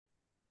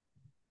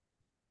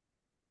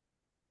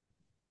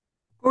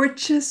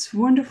Gorgeous,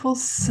 wonderful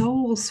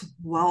souls,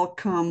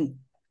 welcome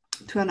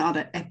to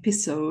another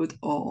episode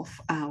of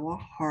our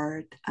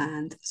Heart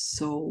and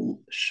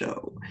Soul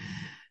show.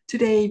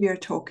 Today we are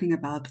talking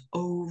about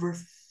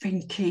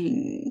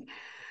overthinking.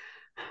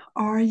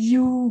 Are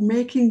you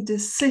making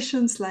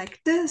decisions like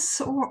this,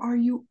 or are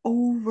you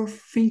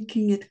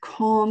overthinking it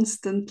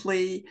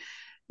constantly?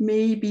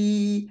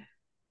 Maybe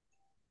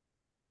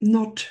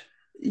not,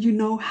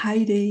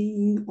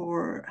 hiding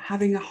or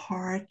having a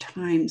hard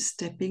time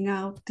stepping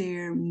out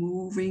there,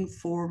 moving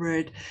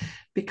forward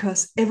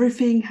because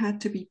everything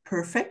had to be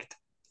perfect,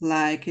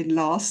 like in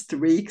last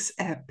week's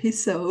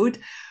episode,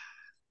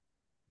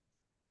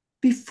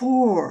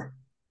 before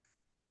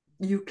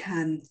you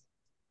can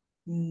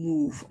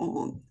move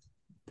on.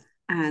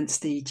 And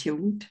stay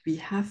tuned, we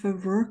have a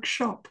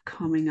workshop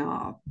coming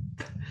up.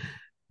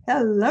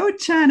 Hello,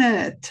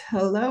 Janet.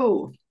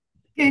 Hello.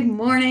 Good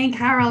morning,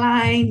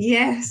 Caroline.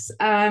 Yes,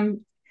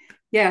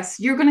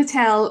 you're going to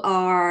tell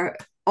our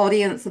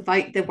audience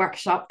about the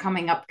workshop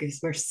coming up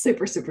because we're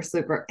super, super,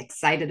 super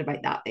excited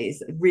about that.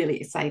 It's really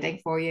exciting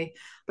for you.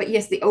 But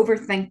yes, the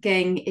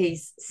overthinking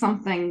is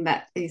something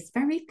that is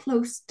very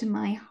close to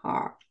my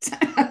heart.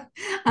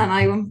 And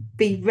I will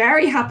be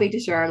very happy to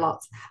share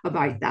lots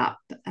about that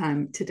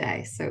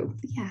today. So,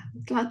 yeah,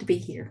 glad to be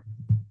here.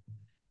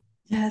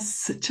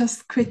 Yes,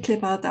 just quickly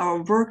about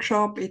our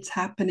workshop. It's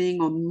happening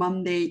on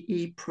Monday,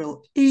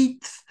 April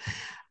 8th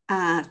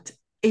at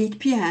 8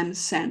 p.m.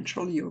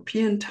 Central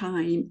European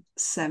Time,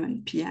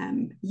 7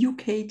 p.m.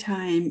 UK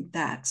time.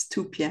 That's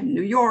 2 p.m.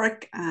 New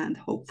York. And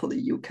hopefully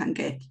you can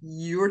get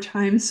your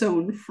time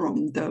zone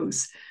from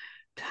those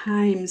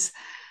times.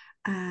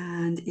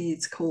 And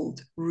it's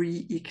called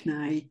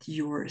Reignite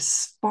Your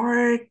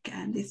Spark.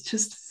 And it's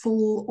just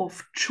full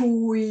of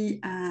joy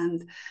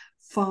and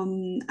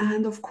fun,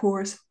 and of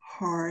course,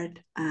 heart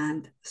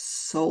and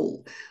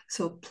soul.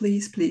 So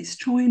please, please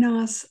join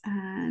us.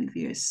 And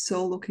we are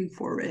so looking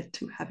forward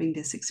to having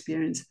this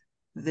experience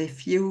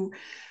with you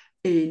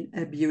in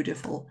a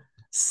beautiful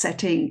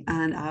setting.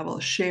 And I will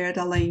share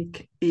the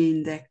link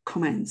in the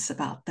comments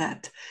about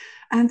that.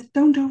 And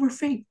don't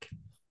overthink,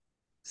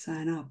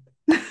 sign up.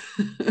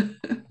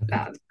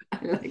 That.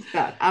 I like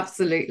that.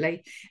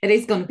 Absolutely. It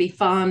is going to be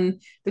fun.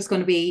 There's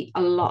going to be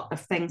a lot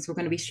of things we're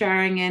going to be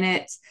sharing in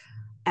it.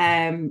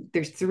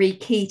 There's three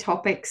key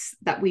topics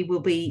that we will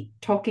be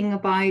talking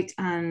about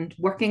and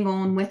working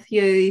on with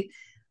you.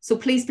 So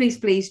please, please,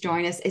 please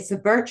join us. It's a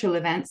virtual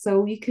event,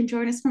 so you can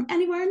join us from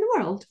anywhere in the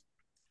world.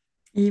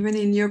 Even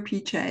in your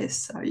PJs,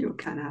 so you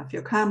can have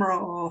your camera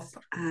off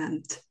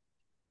and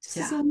Just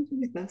as yeah, long as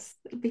you're with us,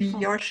 it'll be we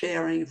fun. are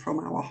sharing from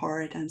our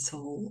heart and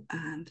soul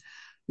and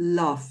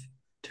love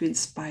to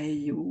inspire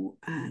you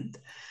and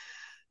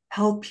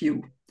help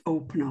you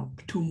open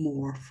up to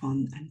more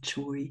fun and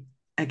joy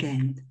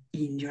again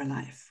in your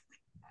life.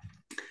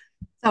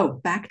 So,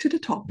 back to the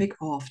topic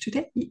of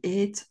today,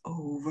 it's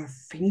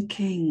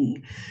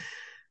overthinking.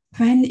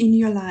 When in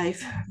your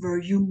life were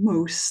you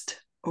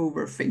most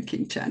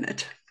overthinking,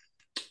 Janet?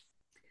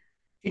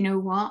 You know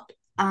what?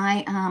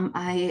 I am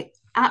a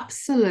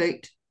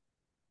absolute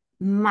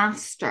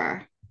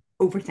master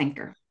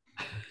overthinker.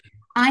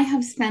 I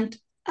have spent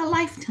a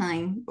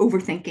lifetime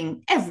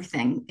overthinking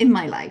everything in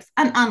my life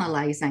and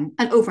analyzing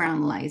and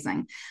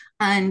overanalyzing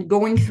and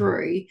going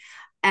through.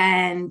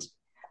 And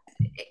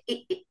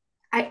it, it,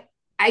 I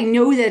I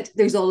know that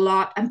there's a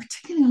lot, and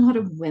particularly a lot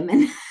of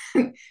women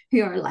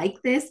who are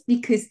like this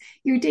because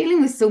you're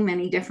dealing with so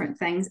many different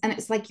things, and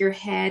it's like your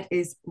head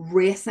is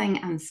racing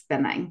and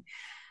spinning.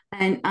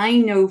 And I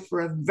know for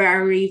a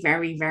very,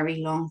 very,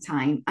 very long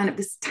time, and it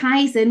was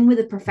ties in with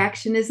the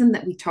perfectionism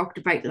that we talked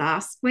about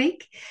last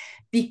week,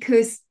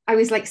 because I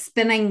was like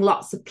spinning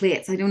lots of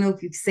plates. I don't know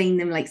if you've seen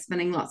them, like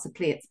spinning lots of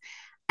plates,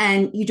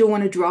 and you don't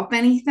want to drop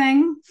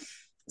anything.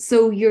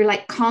 So you're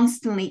like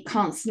constantly,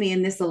 constantly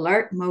in this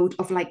alert mode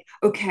of like,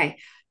 okay,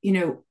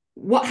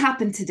 what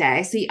happened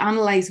today? So you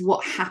analyze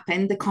what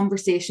happened, the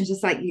conversations,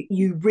 just like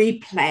you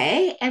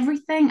replay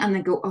everything and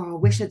then go, oh, I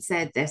wish I'd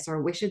said this or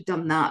I wish I'd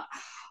done that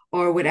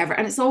or whatever.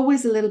 And it's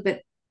always a little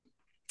bit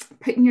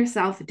putting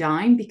yourself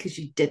down because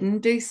you didn't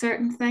do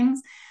certain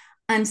things.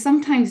 And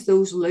sometimes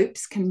those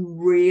loops can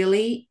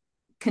really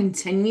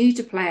continue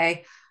to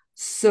play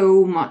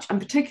so much, and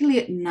particularly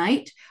at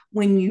night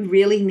when you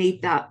really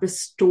need that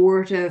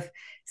restorative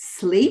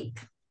sleep,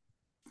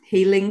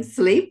 healing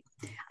sleep.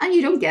 And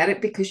you don't get it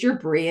because your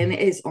brain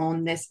is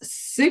on this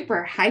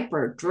super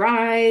hyper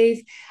drive,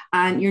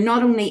 and you're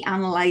not only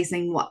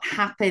analyzing what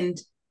happened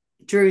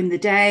during the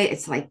day,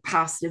 it's like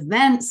past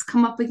events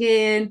come up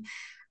again.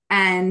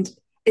 And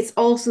it's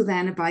also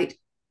then about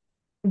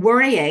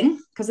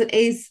worrying because it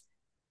is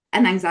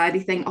an anxiety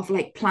thing of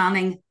like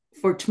planning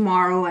for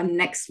tomorrow and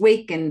next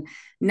week and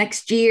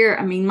next year.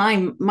 I mean, my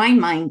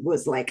mind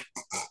was like,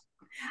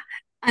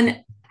 and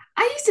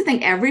I used to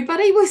think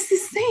everybody was the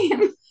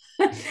same.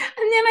 And then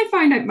I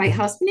found out my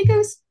husband, he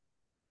goes,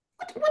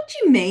 what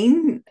do you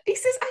mean? He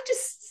says, I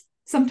just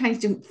sometimes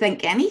don't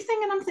think anything.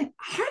 And I'm thinking,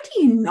 how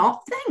do you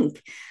not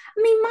think?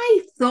 I mean, my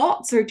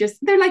thoughts are just,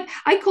 they're like,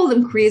 I call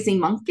them crazy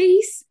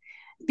monkeys.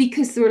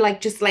 because they were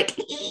like just like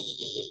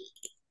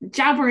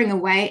jabbering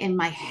away in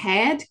my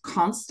head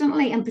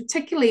constantly, and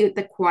particularly at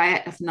the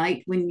quiet of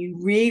night when you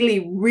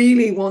really,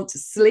 really want to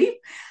sleep,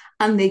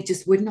 and they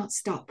just would not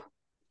stop.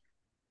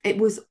 It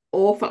was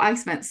awful. I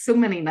spent so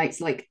many nights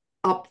like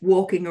up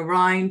walking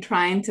around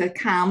trying to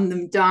calm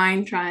them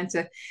down,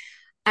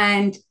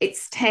 and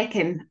it's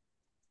taken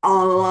a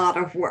lot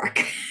of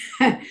work.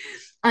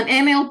 And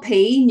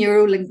NLP,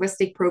 neuro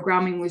linguistic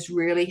programming, was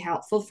really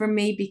helpful for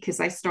me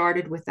because I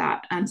started with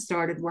that and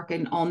started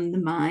working on the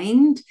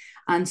mind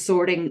and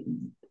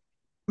sorting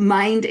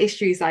mind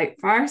issues out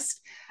first,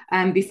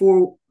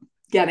 before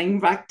getting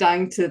back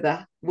down to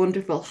the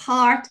wonderful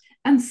heart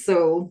and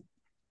soul.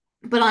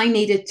 But I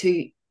needed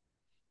to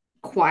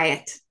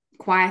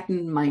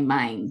quieten my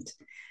mind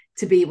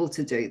to be able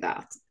to do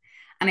that.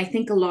 And I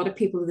think a lot of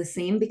people are the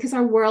same because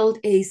our world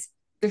is,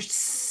 there's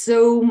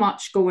so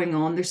much going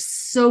on, there's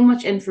so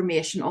much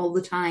information all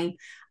the time,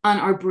 and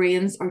our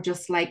brains are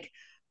just like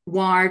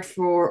wired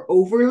for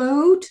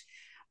overload,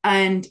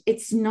 and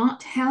it's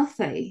not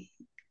healthy.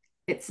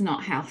 It's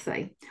not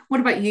healthy. What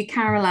about you,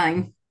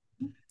 Caroline?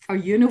 Are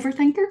you an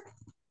overthinker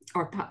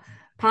or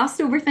past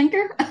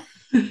overthinker?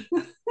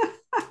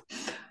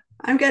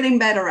 I'm getting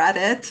better at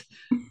it.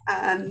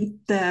 And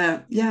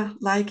yeah,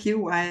 like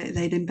you, I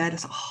laid in bed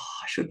as, oh,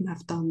 I shouldn't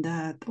have done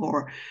that.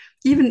 Or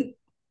even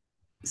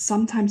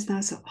sometimes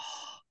now, so,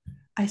 oh,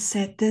 I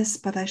said this,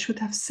 but I should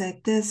have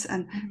said this.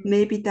 And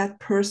maybe that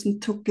person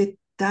took it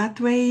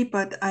that way,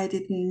 but I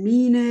didn't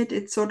mean it.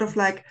 It's sort of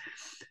like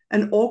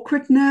an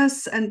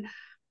awkwardness and,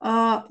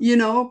 and,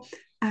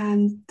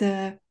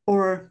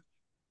 or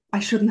I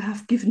shouldn't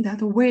have given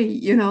that away,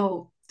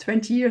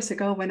 20 years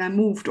ago when I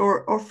moved,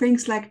 or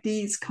things like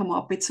these come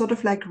up. It's sort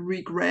of like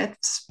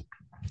regrets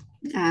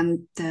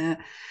and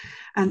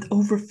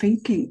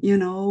overthinking,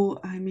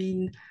 I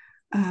mean,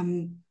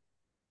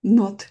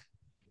 not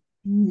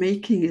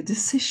making a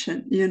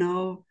decision,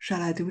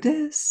 shall I do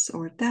this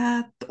or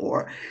that?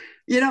 Or,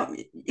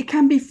 it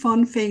can be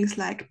fun things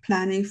like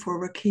planning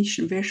for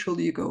vacation. Where shall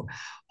you go?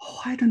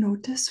 Oh, I don't know,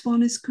 this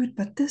one is good,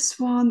 but this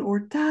one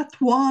or that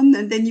one.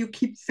 And then you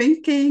keep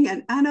thinking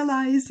and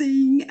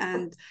analyzing,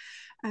 and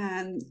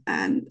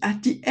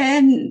at the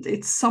end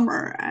it's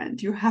summer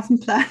and you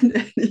haven't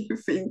planned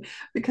anything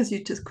because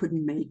you just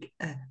couldn't make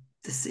a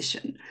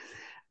decision.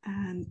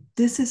 And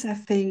this is, I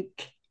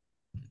think,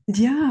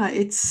 yeah,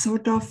 it's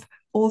sort of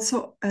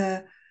also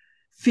a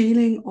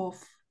feeling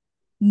of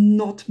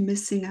not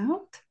missing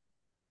out.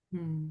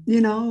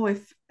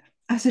 If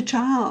as a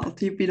child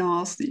you've been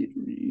asked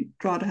you'd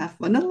rather have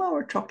vanilla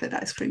or chocolate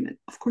ice cream, and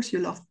of course you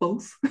love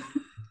both.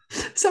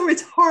 So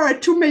it's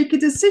hard to make a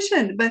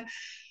decision, but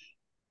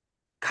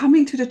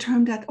coming to the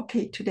term that,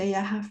 okay, today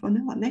I have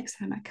vanilla, next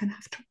time I can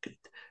have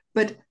chocolate.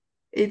 But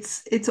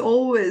it's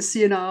always,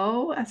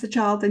 as a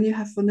child, then you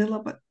have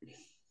vanilla, but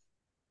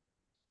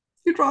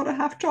you'd rather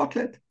have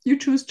chocolate. You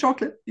choose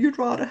chocolate, you'd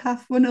rather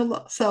have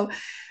vanilla. So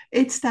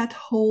it's that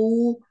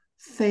whole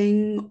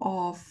thing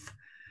of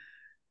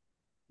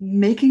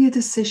making a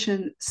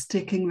decision,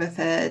 sticking with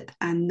it,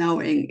 and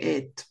knowing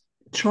it.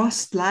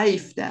 Trust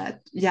life that,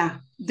 yeah,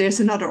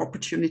 there's another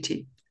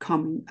opportunity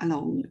coming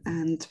along.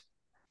 And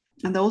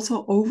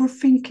also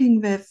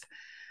overthinking with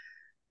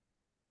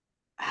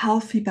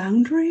healthy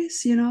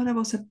boundaries. That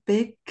was a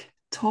big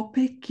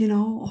topic.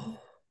 Oh,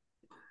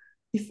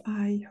 if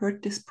I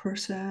hurt this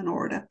person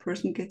or that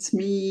person gets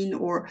mean,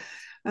 or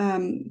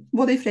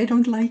what if they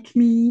don't like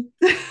me?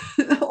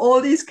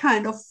 All these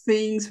kind of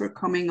things were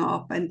coming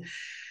up. And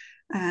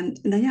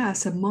yeah,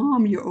 as a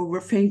mom, you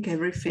overthink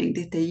everything.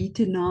 Did they eat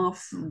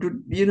enough?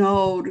 Do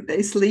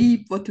they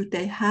sleep? What do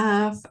they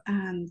have?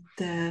 And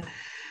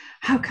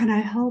how can I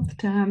help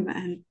them?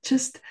 And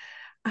just,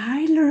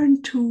 I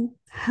learned to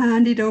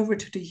hand it over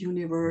to the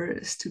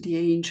universe, to the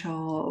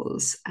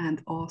angels,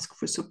 and ask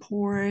for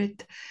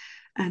support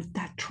and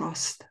that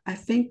trust. I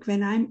think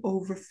when I'm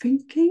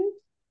overthinking,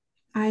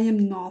 I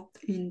am not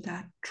in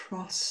that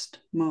trust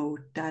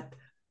mode that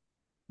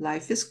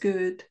life is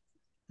good,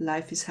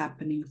 life is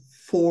happening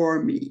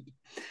for me.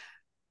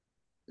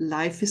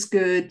 Life is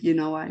good,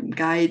 I'm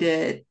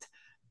guided,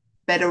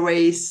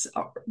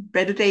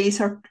 better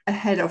days are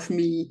ahead of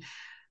me.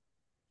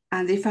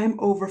 And if I'm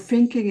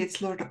overthinking,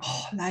 it's Lord,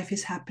 oh, life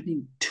is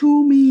happening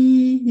to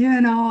me.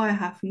 I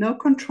have no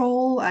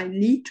control. I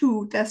need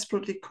to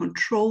desperately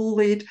control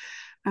it.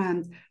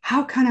 And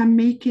how can I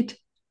make it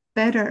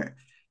better?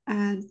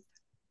 And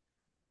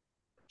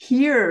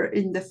here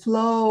in the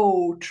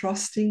flow,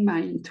 trusting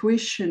my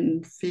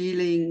intuition,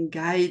 feeling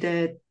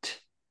guided,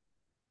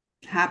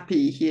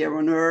 happy here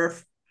on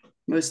earth,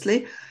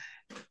 mostly.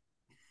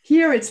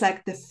 Here it's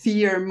like the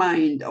fear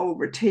mind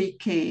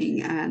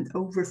overtaking and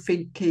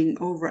overthinking,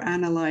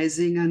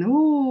 overanalyzing, and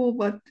oh,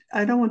 but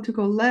I don't want to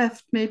go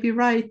left, maybe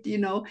right,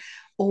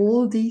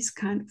 all these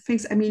kind of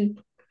things. I mean,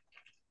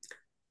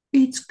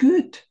 it's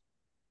good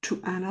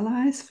to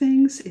analyze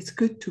things, it's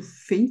good to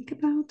think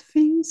about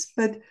things,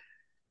 but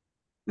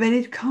when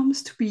it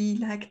comes to be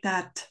like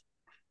that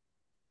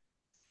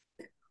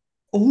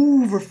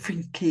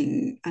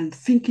overthinking and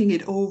thinking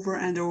it over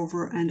and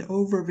over and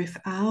over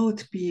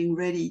without being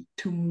ready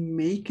to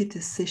make a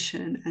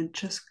decision and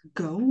just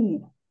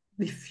go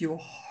with your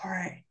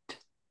heart.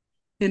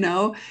 You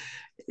know,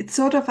 it's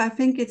sort of, I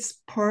think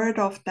it's part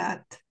of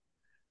that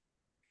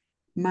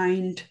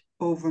mind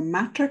over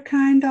matter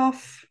kind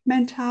of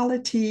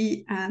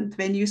mentality. And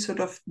when you sort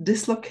of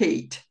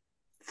dislocate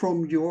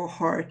from your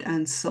heart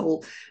and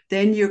soul,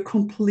 then you're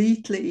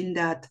completely in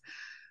that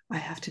I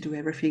have to do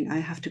everything. I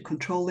have to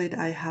control it.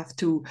 I have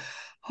to,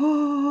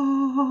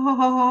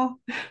 oh,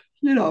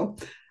 you know,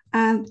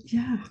 and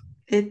yeah,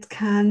 it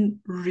can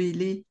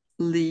really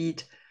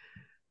lead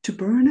to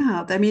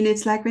burnout. I mean,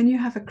 it's like when you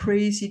have a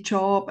crazy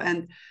job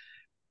and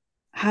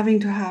having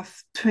to have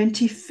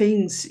 20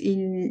 things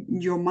in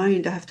your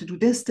mind. I have to do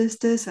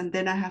this, and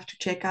then I have to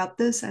check out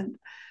this and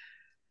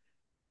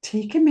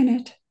take a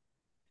minute,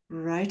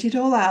 write it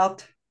all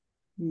out,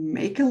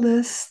 make a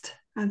list,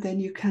 and then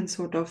you can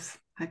sort of,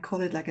 I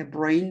call it like a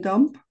brain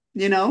dump,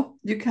 you know,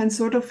 you can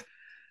sort of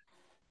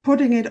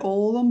putting it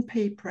all on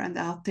paper and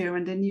out there,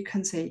 and then you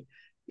can say,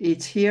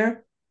 it's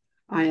here,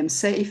 I am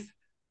safe,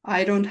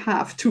 I don't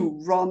have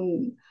to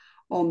run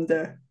on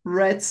the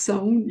red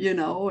zone, you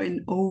know,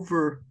 in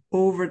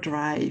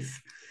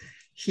overdrive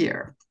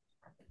here.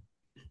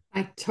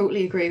 I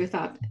totally agree with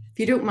that. If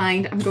you don't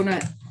mind, I'm going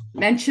to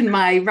mention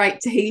my Right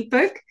to Heal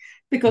book,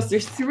 because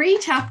there's 3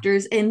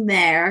 chapters in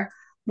there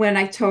when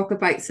I talk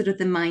about sort of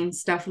the mind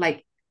stuff,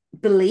 like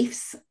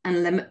beliefs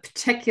and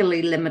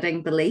particularly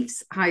limiting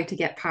beliefs, how to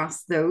get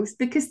past those,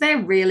 because they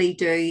really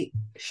do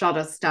shut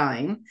us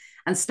down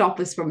and stop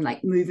us from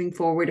like moving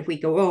forward. If we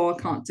go, oh,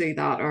 I can't do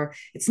that, or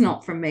it's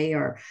not for me,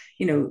 or,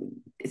 you know,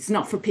 it's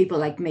not for people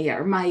like me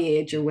or my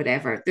age or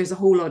whatever. There's a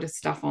whole lot of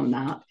stuff on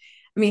that.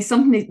 I mean,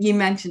 something that you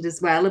mentioned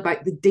as well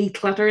about the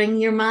decluttering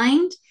your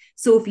mind.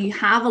 So if you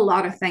have a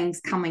lot of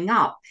things coming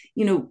up,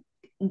 you know,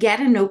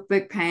 get a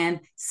notebook, pen,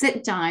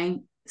 sit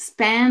down,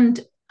 spend,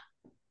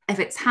 if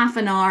it's half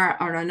an hour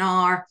or an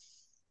hour,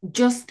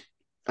 just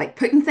like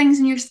putting things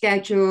in your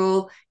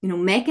schedule, you know,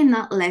 making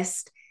that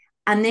list.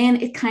 And then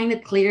it kind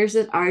of clears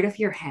it out of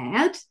your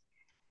head,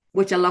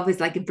 which I love is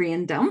like a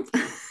brain dump.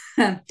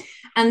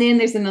 And then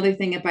there's another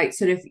thing about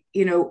sort of,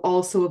 you know,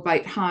 also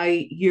about how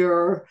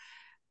your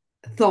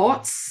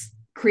thoughts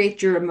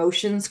create your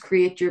emotions,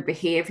 create your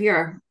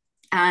behavior,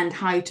 and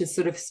how to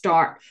sort of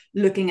start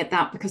looking at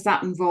that, because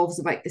that involves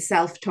about the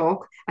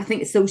self-talk. I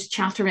think it's those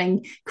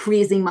chattering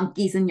crazy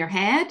monkeys in your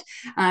head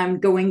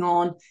going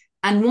on.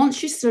 And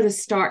once you sort of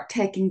start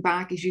taking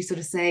back, as you sort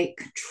of say,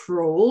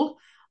 control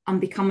and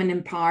becoming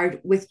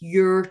empowered with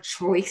your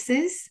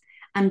choices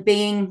and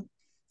being,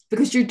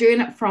 because you're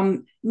doing it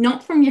from,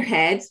 not from your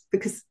head,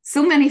 because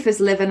so many of us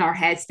live in our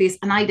head space,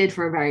 and I did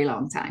for a very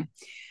long time.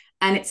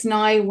 And it's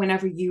now,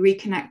 whenever you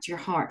reconnect your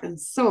heart and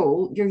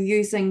soul, you're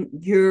using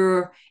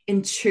your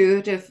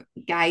intuitive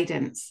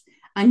guidance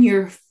and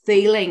you're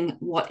feeling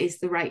what is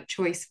the right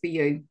choice for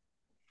you.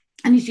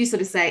 And as you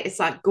sort of say, it's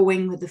like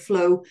going with the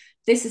flow.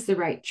 This is the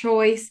right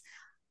choice.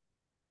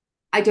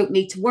 I don't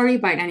need to worry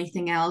about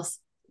anything else.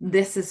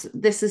 This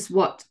is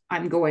what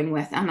I'm going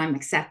with, and I'm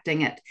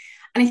accepting it.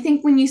 And I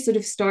think when you sort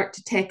of start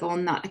to take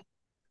on that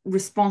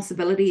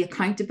responsibility,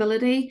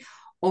 accountability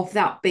of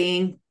that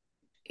being,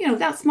 you know,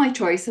 that's my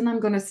choice and I'm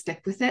going to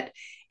stick with it,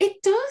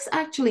 it does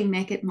actually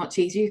make it much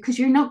easier, because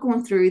you're not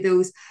going through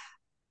those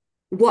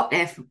what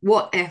if,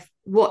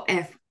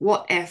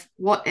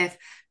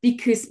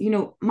 because, you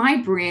know, my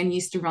brain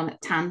used to run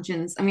at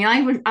tangents. I mean,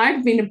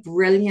 I'd been a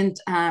brilliant,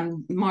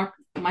 Mark,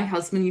 my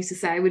husband used to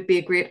say I would be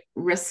a great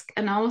risk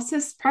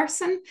analysis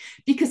person,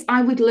 because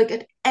I would look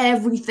at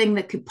everything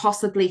that could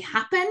possibly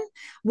happen,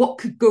 what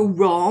could go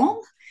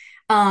wrong,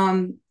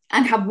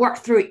 and have worked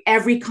through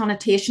every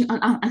connotation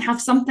and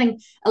have something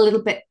a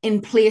little bit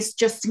in place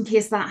just in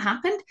case that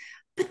happened.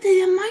 But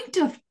the amount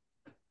of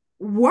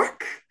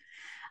work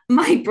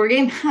my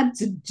brain had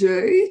to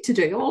do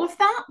all of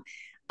that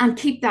and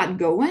keep that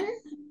going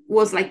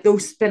was like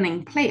those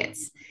spinning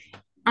plates.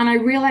 And I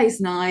realize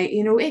now,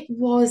 you know, it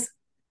was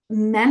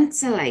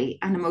mentally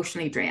and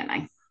emotionally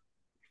draining.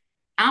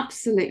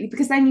 Absolutely.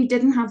 Because then you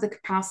didn't have the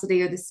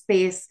capacity or the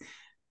space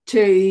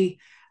to,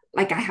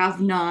 like I have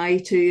now,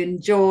 to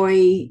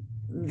enjoy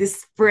the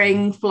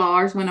spring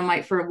flowers when I'm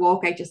out for a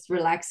walk. I just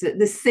relax it.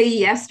 The sea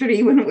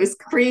yesterday when it was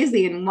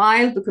crazy and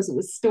wild because it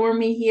was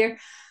stormy here.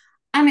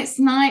 And it's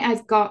now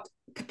I've got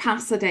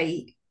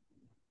capacity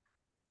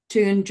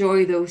to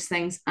enjoy those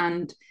things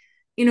and,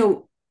 you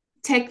know,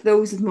 take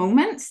those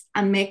moments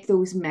and make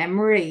those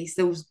memories,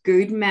 those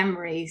good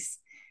memories.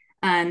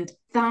 And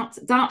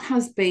that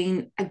has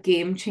been a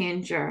game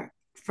changer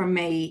for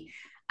me.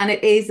 And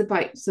it is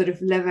about sort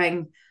of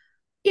living.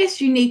 Yes,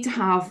 you need to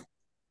have,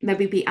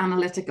 maybe be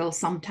analytical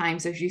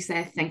sometimes, as you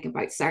say, think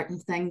about certain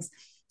things,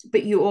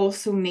 but you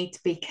also need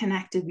to be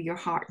connected with your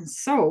heart and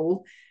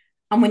soul.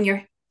 And when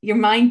your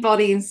mind,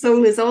 body, and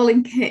soul is all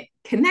in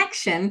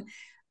connection,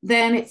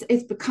 then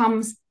it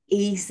becomes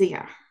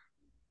easier.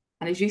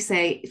 And as you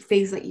say, it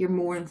feels like you're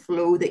more in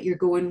flow, that you're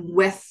going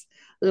with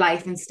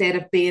life instead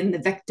of being the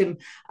victim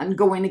and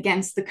going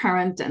against the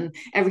current and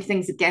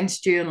everything's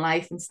against you in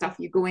life and stuff.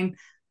 You're going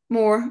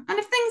more, and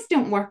if things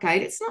don't work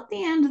out, it's not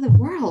the end of the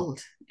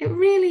world. It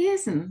really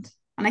isn't.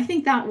 And I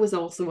think that was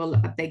also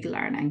a big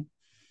learning.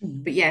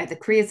 But yeah, the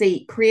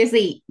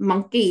crazy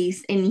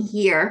monkeys in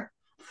here,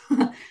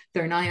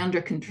 they're now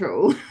under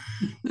control.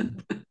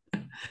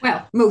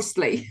 Well,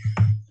 mostly.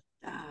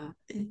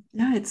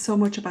 Yeah, it's so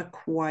much about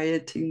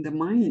quieting the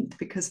mind,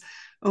 because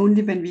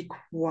only when we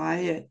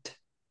quiet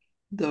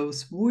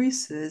those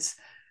voices,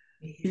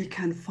 we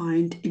can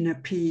find inner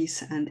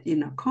peace and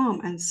inner calm.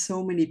 And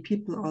so many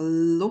people are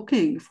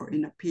looking for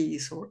inner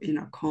peace or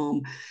inner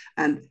calm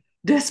and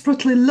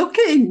desperately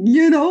looking,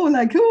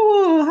 like,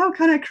 oh, how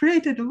can I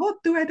create it?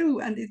 What do I do?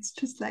 And it's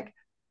just like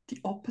the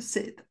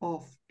opposite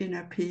of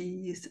inner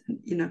peace and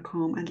inner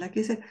calm. And like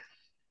I said,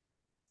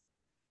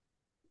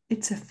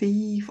 it's a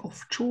thief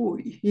of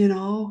joy,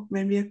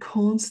 when we are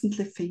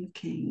constantly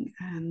thinking.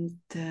 And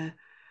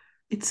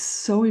it's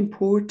so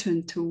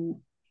important to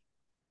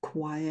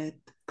quiet,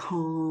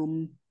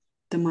 calm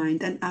the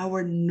mind and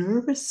our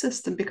nervous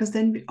system, because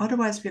then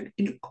otherwise we're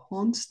in a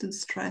constant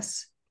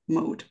stress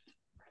mode.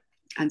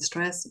 And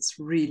stress is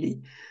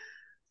really,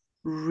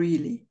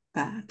 really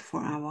bad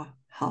for our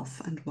health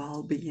and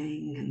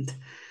well-being. And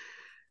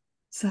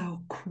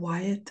so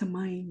quiet the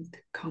mind,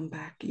 come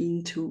back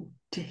into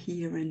the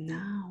here and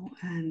now.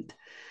 And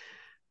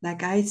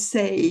like I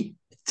say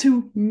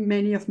to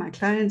many of my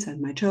clients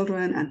and my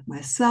children and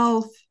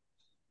myself,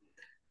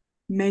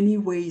 many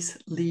ways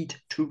lead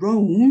to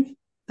Rome.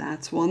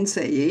 That's one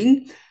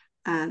saying.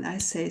 And I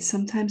say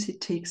sometimes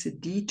it takes a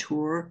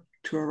detour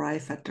to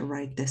arrive at the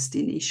right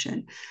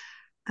destination.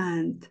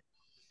 And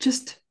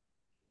just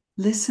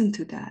listen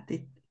to that.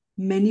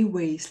 Many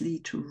ways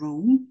lead to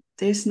Rome.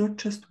 There's not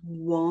just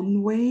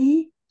one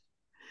way.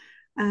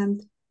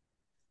 And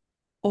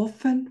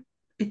often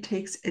it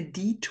takes a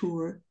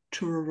detour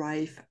to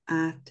arrive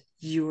at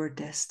your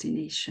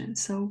destination.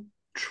 So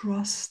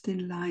trust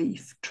in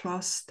life,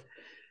 trust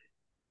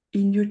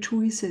in your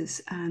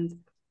choices, and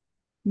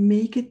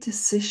make a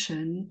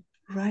decision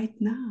right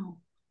now.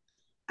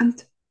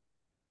 And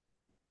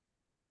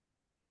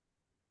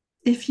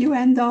if you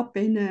end up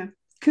in a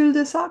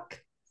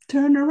cul-de-sac,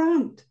 turn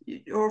around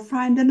or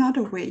find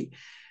another way.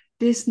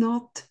 There's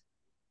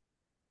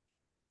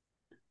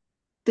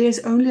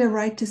only a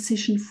right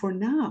decision for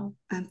now,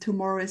 and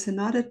tomorrow is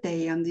another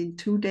day, and in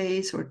 2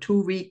 days or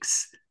 2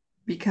 weeks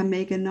we can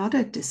make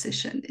another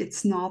decision.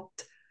 It's not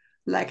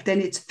like then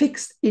it's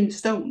fixed in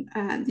stone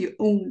and you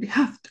only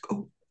have to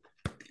go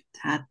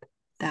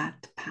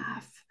that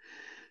path.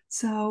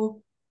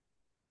 So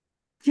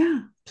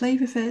yeah, play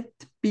with it,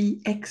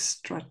 be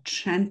extra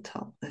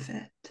gentle with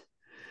it.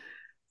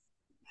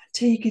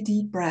 Take a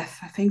deep breath.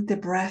 I think the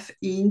breath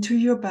into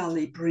your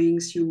belly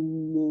brings you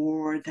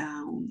more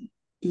down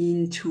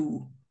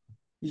into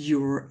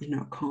your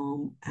inner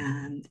calm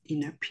and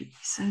inner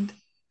peace. And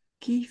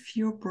give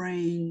your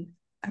brain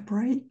a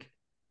break,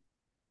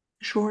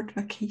 a short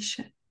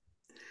vacation.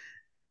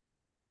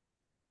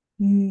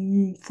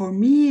 For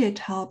me, it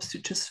helps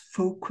to just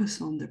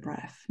focus on the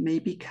breath,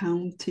 maybe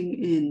counting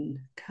in,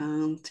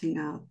 counting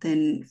out.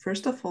 Then,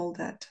 first of all,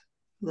 that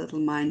little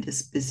mind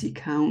is busy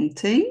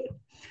counting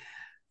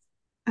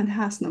and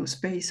has no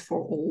space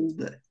for all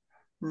the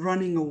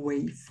running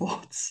away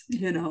thoughts,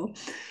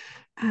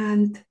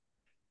 And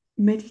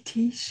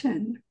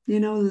meditation,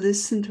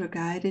 listen to a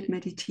guided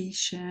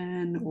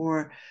meditation,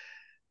 or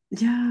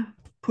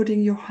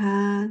putting your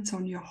hands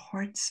on your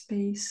heart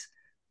space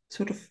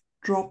sort of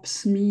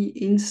drops me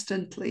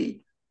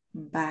instantly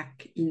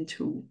back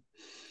into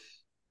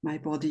my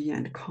body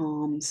and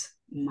calms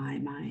my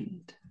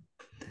mind.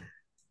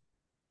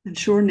 And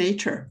sure,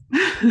 nature.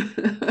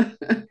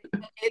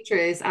 Nature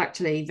is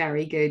actually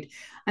very good.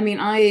 I mean,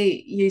 I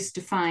used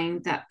to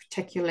find that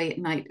particularly at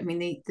night, I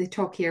mean, they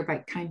talk here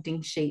about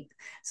counting sheep.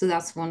 So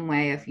that's one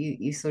way of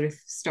you sort of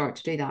start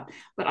to do that.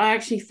 But I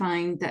actually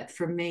find that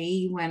for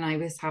me, when I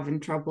was having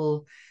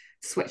trouble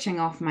switching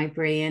off my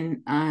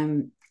brain,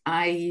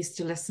 I used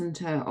to listen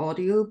to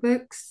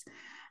audiobooks,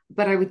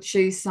 but I would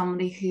choose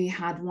somebody who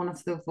had one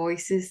of the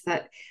voices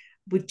that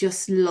would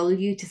just lull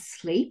you to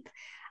sleep.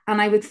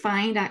 And I would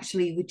find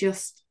actually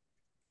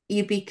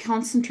you'd be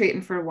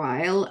concentrating for a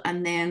while,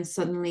 and then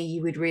suddenly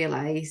you would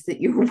realize that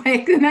you were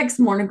awake the next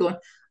morning going,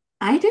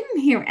 I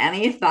didn't hear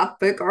any of that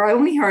book, or I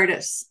only heard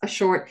it a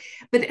short,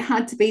 but it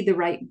had to be the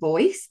right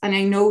voice. And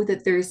I know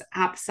that there's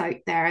apps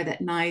out there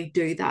that now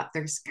do that.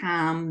 There's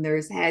Calm,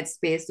 there's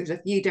Headspace, there's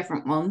a few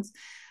different ones.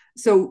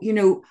 So,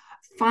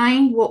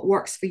 find what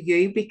works for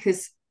you,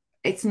 because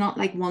it's not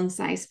like one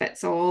size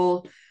fits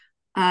all.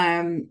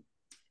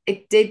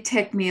 It did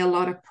take me a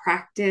lot of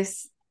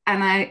practice,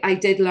 and I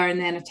did learn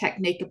then a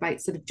technique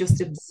about sort of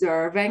just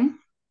observing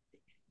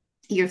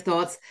your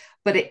thoughts,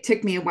 but it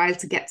took me a while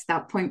to get to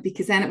that point,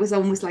 because then it was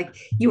almost like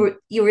you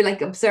were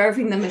like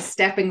observing them as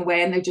stepping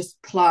away, and they're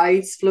just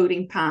clouds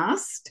floating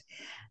past.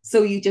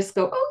 So you just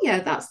go, oh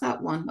yeah, that's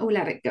that one, oh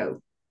let it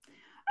go,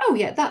 oh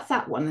yeah, that's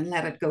that one, and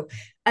let it go.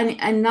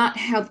 And that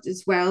helped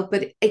as well.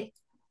 But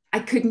I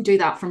couldn't do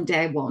that from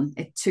day one.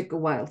 It took a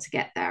while to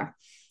get there.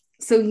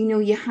 So,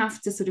 you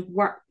have to sort of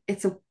work.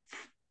 It's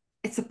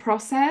a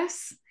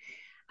process.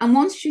 And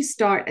once you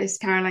start, as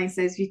Caroline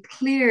says, you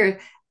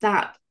clear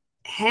that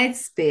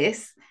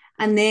headspace,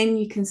 and then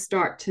you can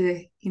start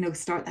to,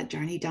 start that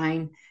journey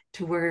down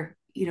to where,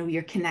 you're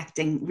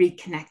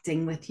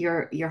reconnecting with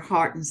your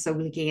heart and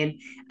soul again.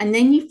 And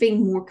then you feel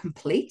more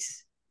complete.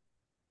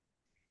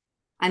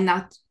 And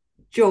that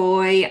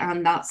joy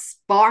and that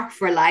spark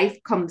for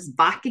life comes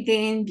back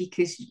again,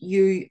 because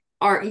you're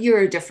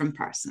a different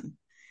person.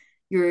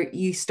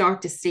 You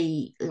start to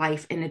see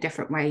life in a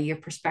different way. Your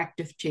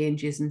perspective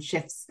changes and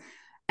shifts.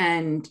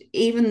 And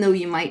even though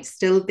you might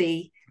still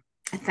be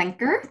a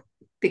thinker,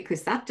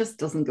 because that just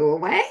doesn't go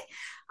away,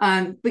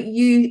 but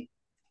you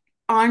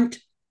aren't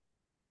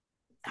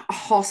a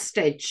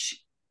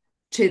hostage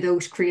to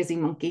those crazy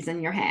monkeys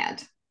in your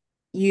head.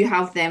 You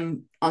have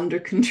them under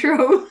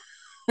control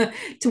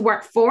to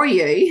work for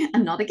you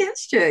and not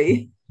against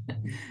you.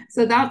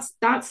 So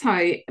that's how,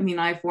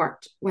 I've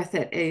worked with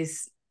it,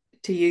 is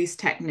to use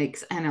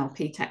techniques,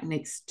 NLP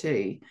techniques,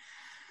 to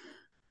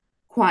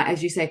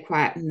as you say,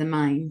 quieten the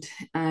mind.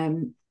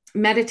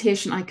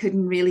 Meditation I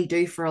couldn't really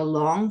do for a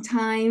long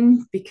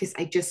time because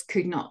I just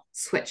could not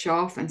switch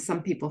off. And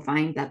some people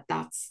find that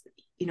that's,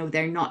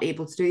 they're not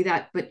able to do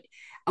that. But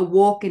a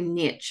walk in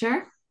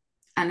nature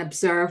and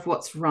observe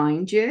what's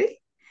around you,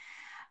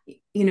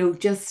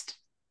 just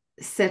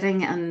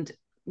sitting and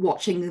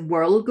watching the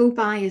world go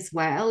by as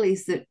well,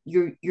 is that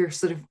you're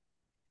sort of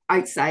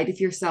outside of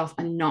yourself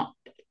and not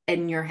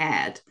in your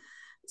head.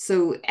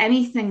 So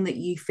anything that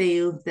you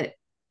feel that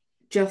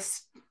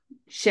just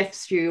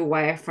shifts you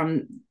away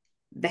from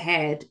the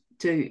head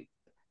to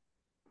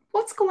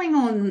what's going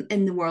on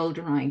in the world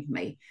around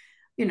me,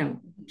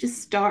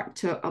 just start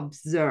to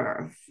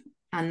observe.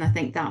 And I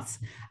think that's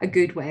a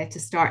good way to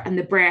start. And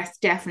the breath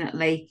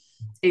definitely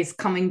is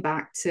coming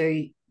back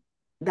to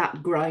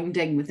that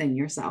grounding within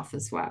yourself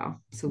as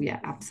well. So yeah,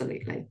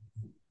 absolutely.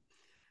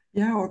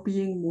 Yeah, or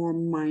being more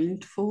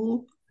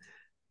mindful.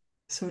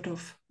 Sort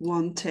of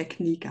one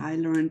technique I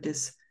learned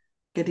is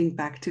getting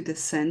back to the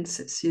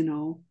senses,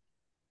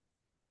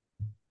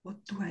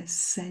 What do I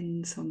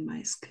sense on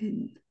my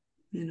skin?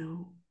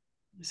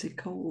 Is it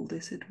cold?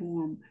 Is it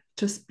warm?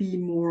 Just be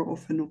more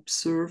of an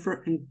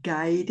observer and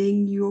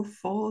guiding your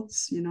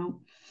thoughts,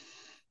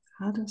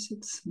 How does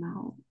it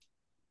smell?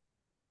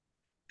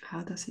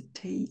 How does it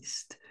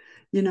taste?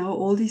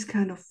 All these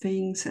kind of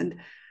things, and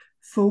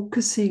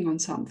focusing on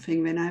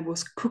something. When I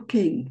was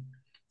cooking,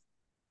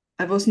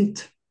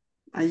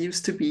 I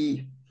used to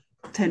be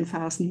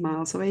 10,000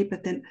 miles away,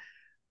 but then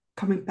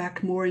coming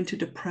back more into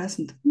the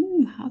present.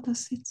 How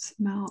does it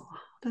smell?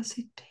 How does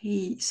it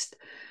taste?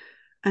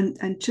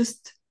 And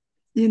just,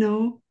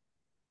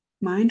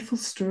 mindful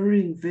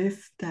stirring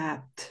with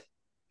that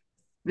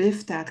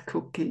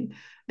cooking,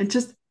 and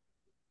just,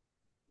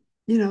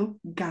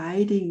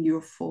 guiding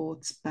your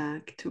thoughts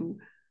back to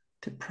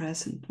the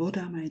present. What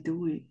am I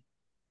doing?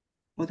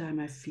 What am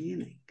I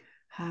feeling?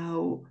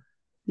 How,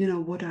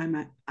 what am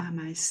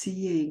I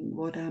seeing?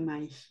 What am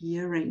I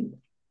hearing?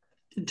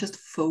 And just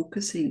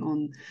focusing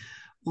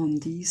on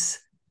these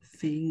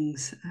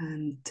things.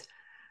 And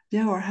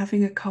yeah, or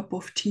having a cup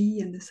of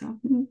tea and this,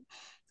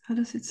 how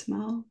does it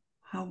smell?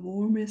 How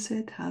warm is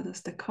it? How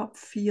does the cup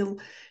feel?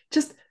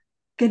 Just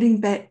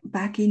getting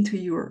back into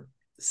your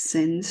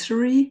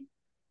sensory.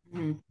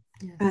 Yes.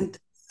 And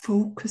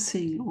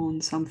focusing on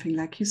something,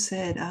 like you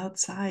said,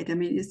 outside.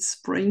 It's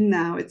spring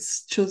now.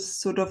 It's just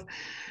sort of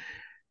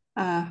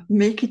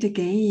make it a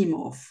game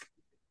of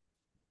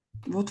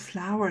what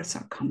flowers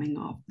are coming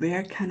up.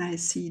 Where can I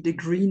see the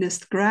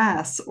greenest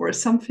grass or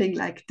something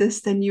like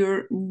this? Then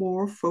you're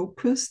more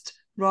focused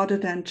rather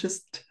than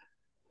just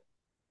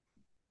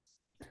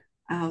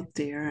out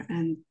there.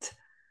 And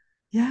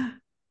yeah,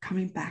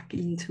 coming back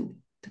into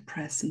the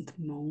present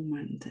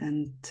moment.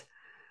 And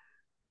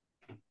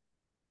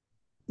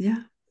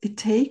yeah, it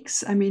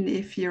takes,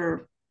 if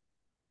you're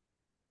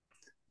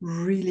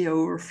really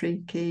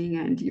overthinking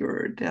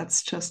and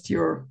that's just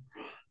your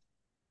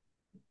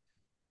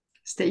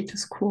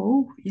status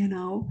quo,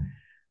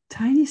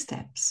 tiny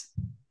steps.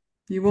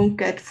 You won't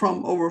get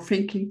from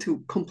overthinking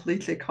to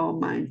completely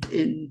calm mind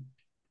in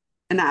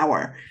an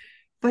hour,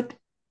 but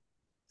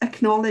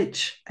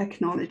acknowledge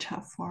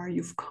how far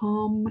you've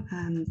come,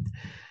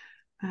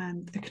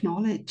 and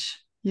acknowledge,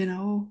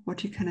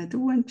 what you can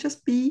do, and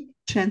just be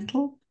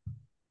gentle,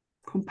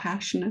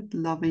 compassionate,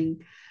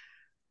 loving,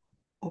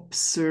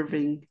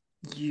 observing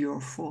your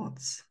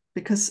thoughts,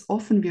 because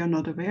often we are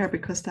not aware,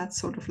 because that's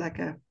sort of like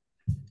a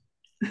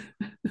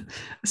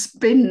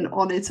spin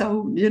on its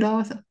own,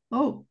 So,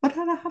 oh, what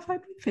have I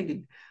been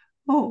thinking?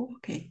 Oh,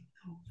 okay.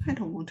 No, I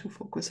don't want to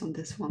focus on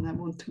this one. I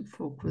want to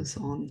focus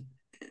on,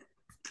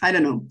 I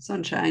don't know,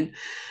 sunshine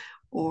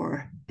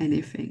or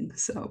anything.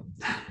 So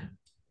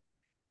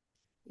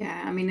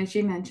yeah, as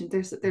you mentioned,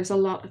 there's a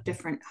lot of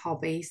different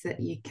hobbies that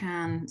you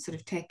can sort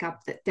of take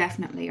up that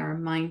definitely are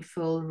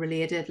mindful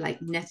related,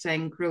 like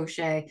knitting,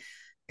 crochet,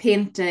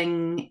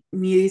 painting,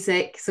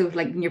 music. So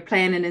like when you're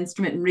playing an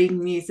instrument and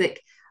reading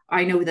music,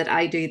 I know that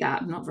I do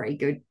that. I'm not very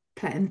good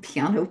playing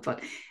piano,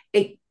 but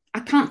I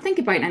can't think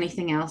about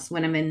anything else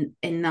when I'm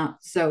in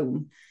that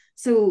zone.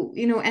 So,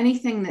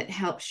 anything that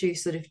helps you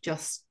sort of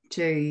just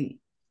to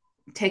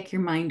take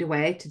your mind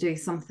away to do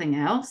something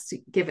else, to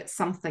give it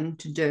something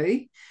to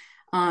do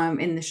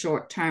in the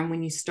short term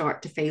when you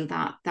start to feel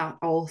that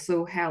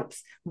also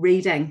helps.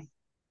 Reading,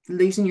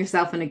 losing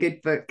yourself in a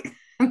good book.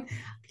 You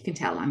can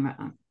tell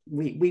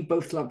we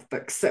both love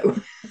books, so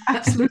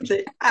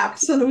Absolutely,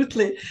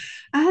 absolutely.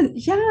 And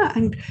yeah,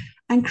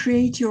 and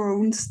create your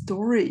own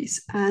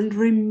stories and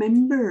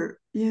remember,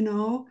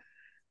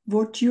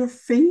 what you're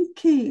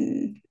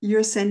thinking.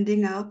 You're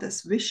sending out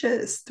as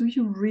wishes. Do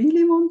you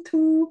really want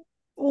to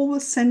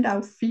always send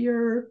out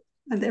fear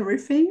and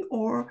everything?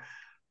 Or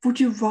would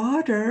you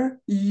rather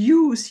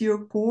use your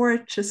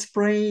gorgeous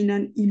brain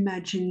and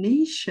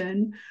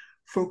imagination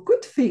for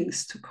good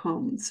things to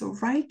come? So,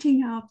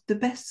 writing out the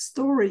best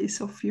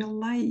stories of your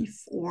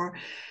life, or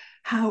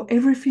how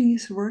everything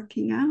is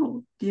working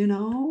out,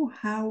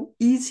 how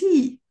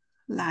easy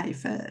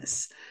life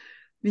is.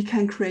 We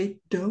can create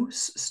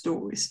those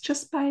stories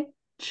just by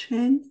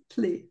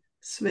gently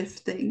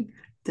swifting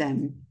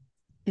them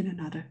in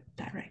another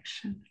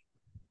direction.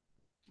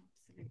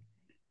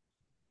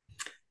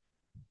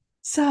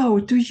 So,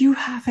 do you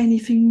have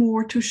anything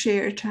more to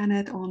share,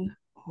 Janet, on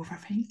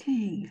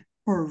overthinking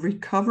or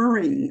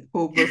recovering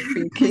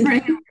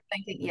overthinking?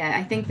 Yeah,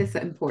 I think this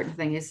important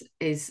thing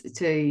is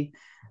to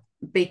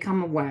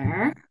become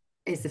aware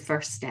is the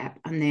first step,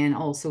 and then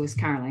also, as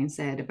Caroline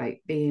said, about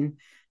being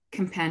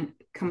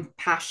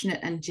compassionate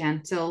and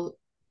gentle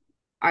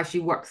as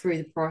you work through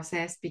the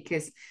process,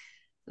 because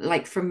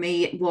like for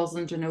me it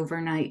wasn't an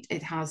overnight.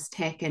 It has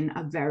taken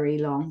a very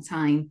long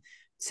time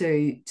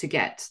to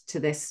get to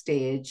this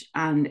stage,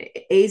 and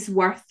it is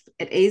worth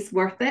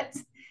it.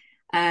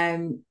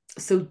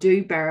 So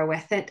do bear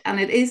with it, and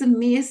it is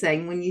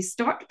amazing when you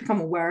start to become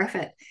aware of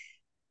it.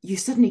 You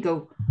suddenly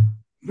go,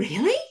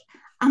 really,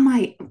 why am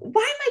I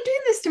doing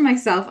this to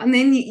myself? And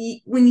then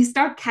when you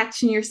start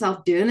catching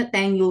yourself doing it,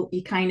 then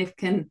you kind of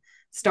can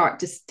start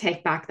to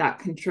take back that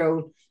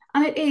control.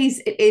 And it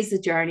is a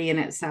journey in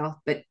itself,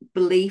 but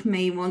believe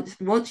me,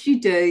 once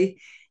you do,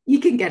 you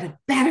can get a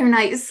better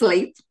night's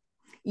sleep.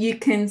 You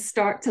can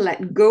start to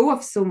let go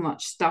of so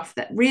much stuff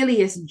that really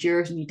isn't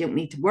yours, and you don't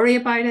need to worry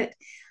about it,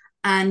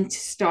 and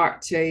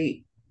start to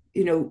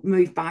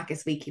move back,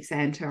 as we keep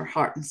saying, to our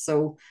heart and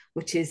soul,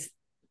 which is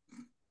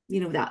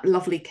that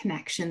lovely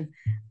connection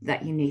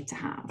that you need to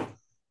have.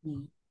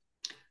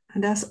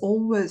 And as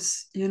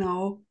always,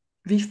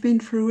 we've been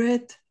through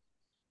it.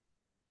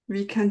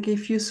 We can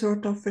give you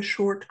sort of a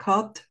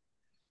shortcut.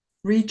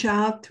 Reach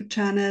out to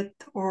Janet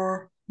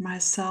or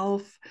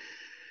myself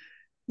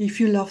if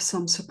you love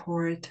some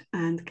support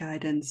and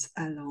guidance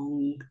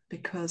along,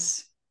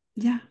 because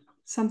yeah,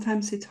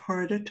 sometimes it's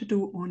harder to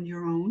do on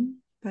your own.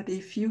 But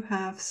if you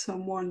have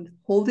someone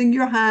holding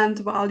your hand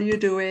while you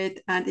do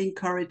it and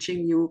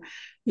encouraging you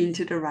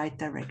into the right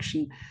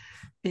direction,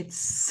 it's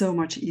so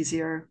much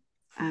easier.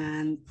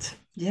 And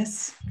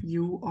yes,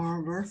 you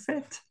are worth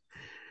it.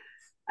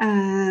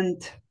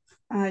 And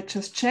I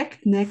just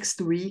checked,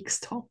 next week's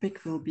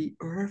topic will be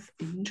Earth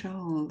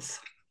Angels.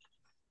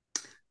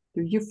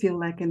 Do you feel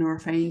like an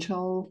Earth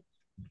Angel?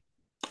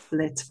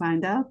 Let's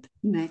find out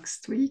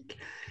next week.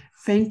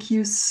 Thank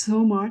you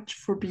so much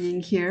for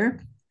being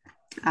here.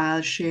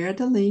 I'll share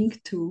the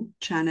link to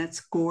Janet's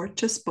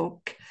gorgeous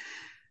book,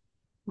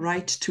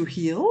 Right to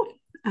Heal,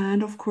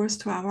 and of course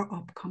to our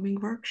upcoming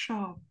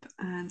workshop.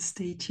 And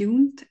stay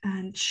tuned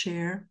and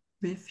share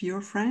with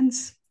your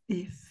friends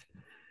if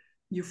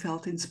you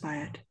felt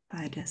inspired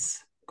by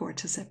this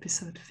gorgeous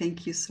episode.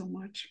 Thank you so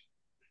much.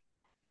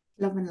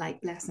 Love and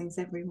light blessings,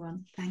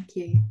 everyone. Thank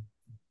you.